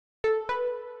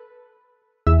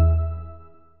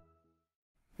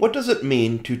What does it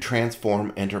mean to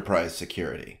transform enterprise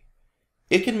security?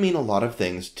 It can mean a lot of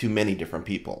things to many different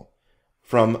people,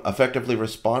 from effectively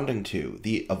responding to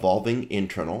the evolving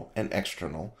internal and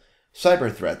external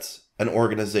cyber threats an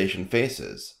organization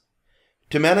faces,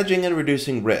 to managing and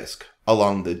reducing risk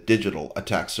along the digital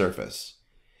attack surface.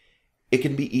 It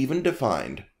can be even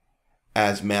defined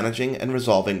as managing and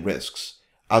resolving risks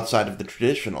outside of the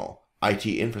traditional IT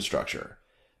infrastructure,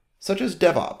 such as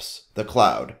DevOps, the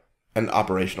cloud, and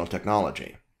operational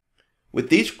technology. With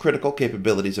these critical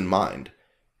capabilities in mind,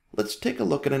 let's take a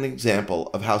look at an example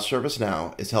of how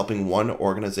ServiceNow is helping one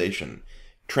organization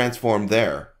transform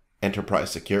their enterprise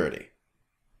security.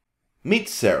 Meet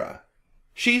Sarah.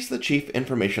 She's the Chief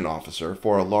Information Officer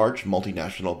for a large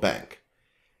multinational bank.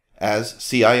 As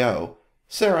CIO,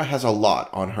 Sarah has a lot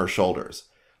on her shoulders,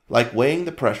 like weighing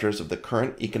the pressures of the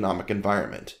current economic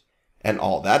environment, and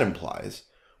all that implies,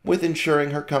 with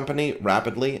ensuring her company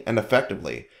rapidly and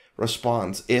effectively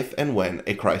responds if and when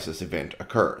a crisis event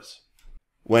occurs.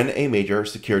 When a major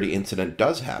security incident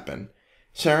does happen,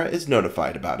 Sarah is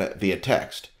notified about it via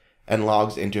text and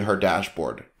logs into her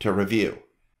dashboard to review.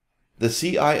 The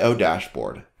CIO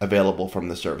dashboard, available from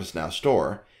the ServiceNow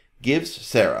store, gives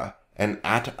Sarah an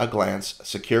at-a-glance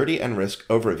security and risk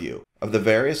overview of the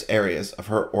various areas of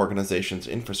her organization's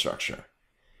infrastructure.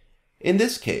 In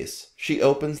this case, she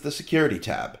opens the Security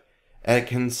tab and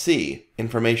can see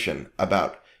information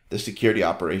about the Security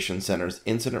Operations Center's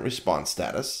incident response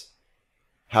status,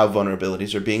 how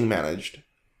vulnerabilities are being managed,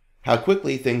 how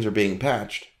quickly things are being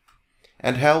patched,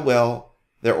 and how well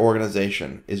their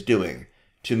organization is doing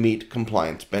to meet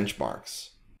compliance benchmarks.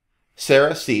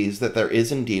 Sarah sees that there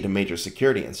is indeed a major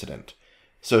security incident,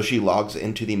 so she logs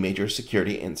into the Major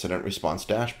Security Incident Response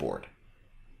dashboard.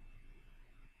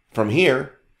 From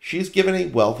here, she is given a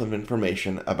wealth of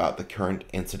information about the current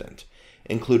incident,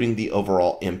 including the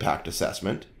overall impact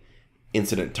assessment,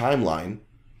 incident timeline,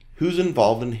 who's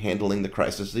involved in handling the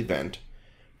crisis event,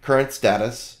 current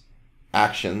status,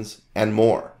 actions, and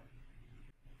more.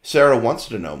 Sarah wants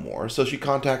to know more, so she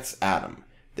contacts Adam,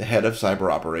 the head of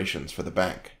cyber operations for the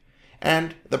bank,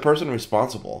 and the person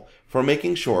responsible for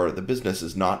making sure the business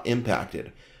is not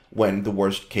impacted when the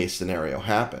worst case scenario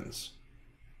happens.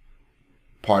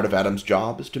 Part of Adam's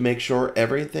job is to make sure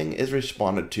everything is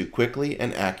responded to quickly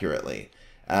and accurately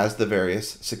as the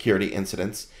various security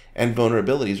incidents and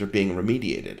vulnerabilities are being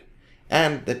remediated,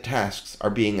 and that tasks are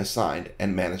being assigned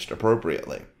and managed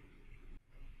appropriately.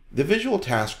 The visual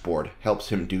task board helps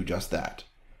him do just that.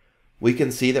 We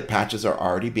can see that patches are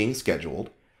already being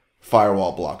scheduled,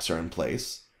 firewall blocks are in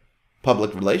place,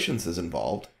 public relations is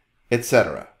involved,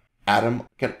 etc. Adam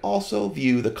can also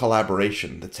view the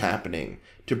collaboration that's happening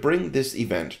to bring this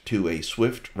event to a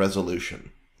swift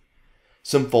resolution.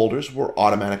 Some folders were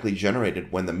automatically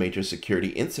generated when the major security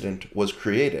incident was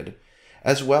created,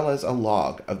 as well as a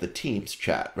log of the team's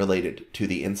chat related to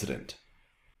the incident.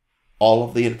 All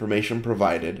of the information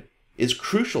provided is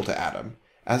crucial to Adam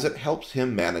as it helps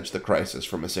him manage the crisis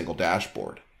from a single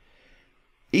dashboard.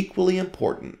 Equally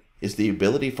important is the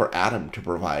ability for Adam to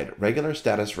provide regular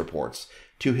status reports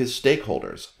to his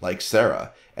stakeholders like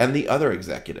Sarah and the other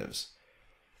executives.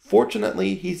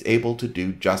 Fortunately, he's able to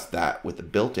do just that with the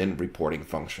built-in reporting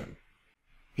function.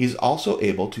 He's also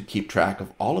able to keep track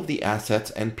of all of the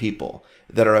assets and people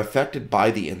that are affected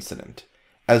by the incident,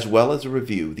 as well as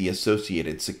review the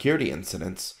associated security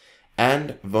incidents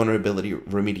and vulnerability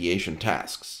remediation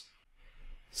tasks.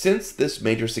 Since this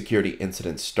major security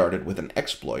incident started with an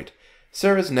exploit,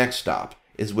 Sarah's next stop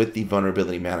is with the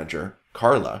vulnerability manager,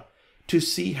 Carla, to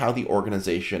see how the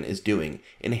organization is doing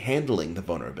in handling the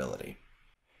vulnerability.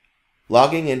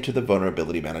 Logging into the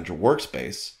Vulnerability Manager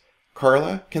workspace,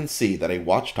 Carla can see that a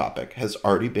watch topic has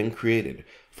already been created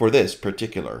for this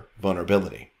particular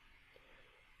vulnerability.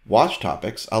 Watch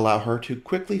topics allow her to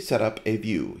quickly set up a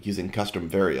view using custom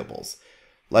variables,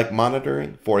 like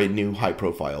monitoring for a new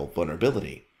high-profile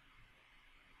vulnerability.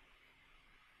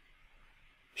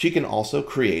 She can also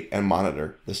create and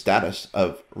monitor the status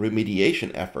of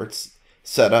remediation efforts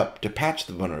set up to patch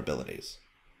the vulnerabilities.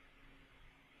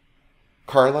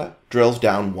 Carla drills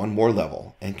down one more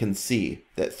level and can see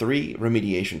that 3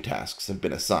 remediation tasks have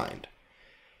been assigned.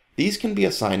 These can be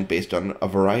assigned based on a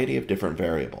variety of different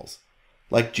variables,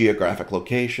 like geographic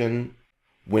location,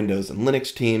 Windows and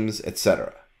Linux teams,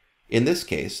 etc. In this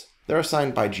case, they're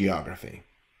assigned by geography.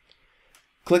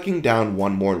 Clicking down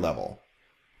one more level,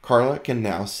 Carla can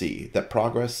now see that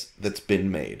progress that's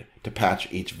been made to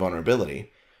patch each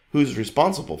vulnerability, who's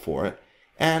responsible for it,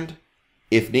 and,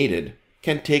 if needed,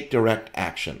 can take direct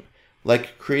action,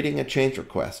 like creating a change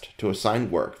request to assign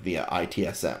work via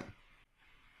ITSM.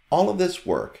 All of this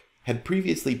work had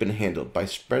previously been handled by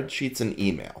spreadsheets and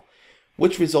email,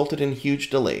 which resulted in huge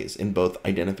delays in both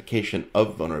identification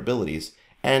of vulnerabilities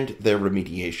and their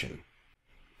remediation.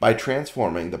 By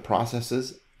transforming the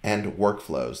processes and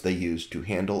workflows they use to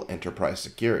handle enterprise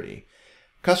security,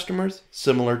 customers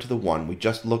similar to the one we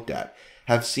just looked at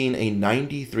have seen a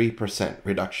 93%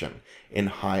 reduction in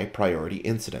high-priority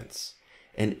incidents,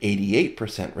 an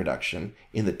 88% reduction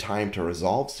in the time to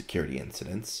resolve security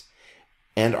incidents,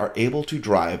 and are able to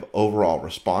drive overall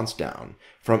response down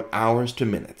from hours to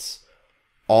minutes,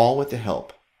 all with the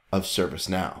help of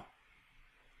ServiceNow.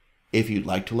 If you'd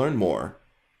like to learn more,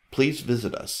 please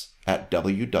visit us at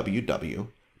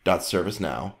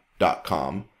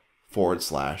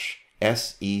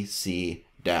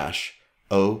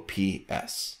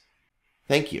www.servicenow.com/SEC-OPS.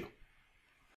 Thank you.